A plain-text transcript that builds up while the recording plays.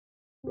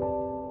The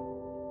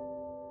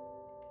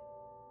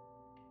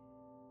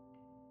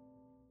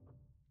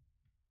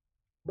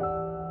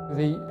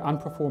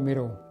Unperformed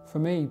medal, for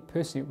me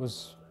personally,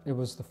 it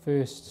was the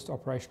first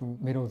operational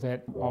medal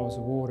that I was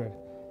awarded.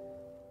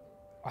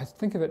 I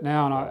think of it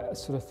now and I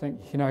sort of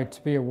think, you know,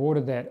 to be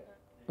awarded that,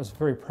 I was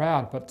very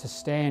proud, but to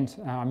stand,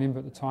 I remember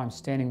at the time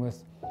standing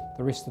with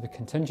the rest of the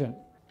contingent,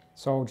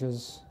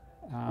 soldiers,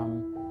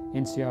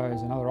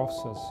 NCOs and other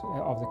officers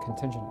of the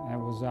contingent, and it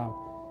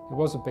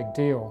was a big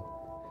deal.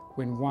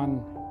 When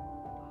one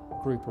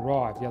group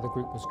arrived, the other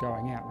group was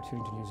going out,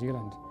 returning to New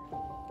Zealand.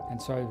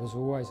 And so there was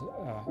always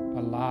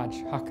a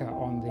large haka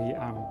on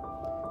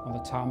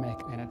the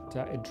tarmac, and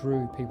it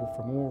drew people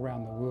from all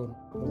around the world,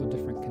 all the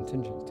different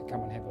contingents, to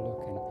come and have a look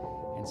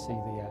and see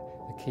the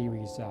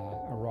Kiwis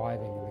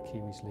arriving and the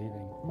Kiwis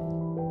leaving.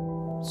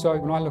 So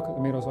when I look at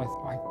the medals,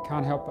 I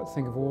can't help but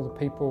think of all the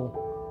people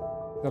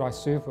that I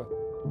serve with.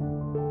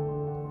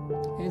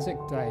 Anzac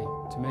Day,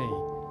 to me,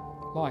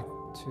 like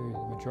to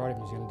the majority of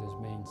New Zealanders,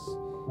 means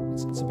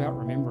it's about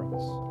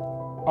remembrance.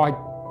 I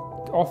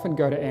often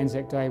go to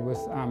Anzac Day with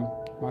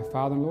my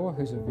father-in-law,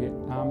 who's a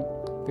Vietnam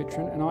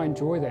veteran, and I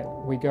enjoy that.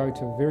 We go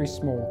to a very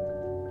small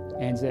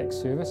Anzac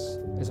service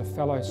as a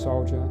fellow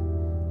soldier,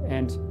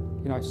 and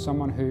you know,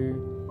 someone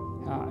who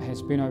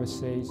has been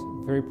overseas,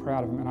 very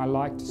proud of him, and I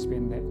like to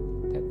spend that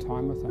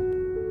time with him.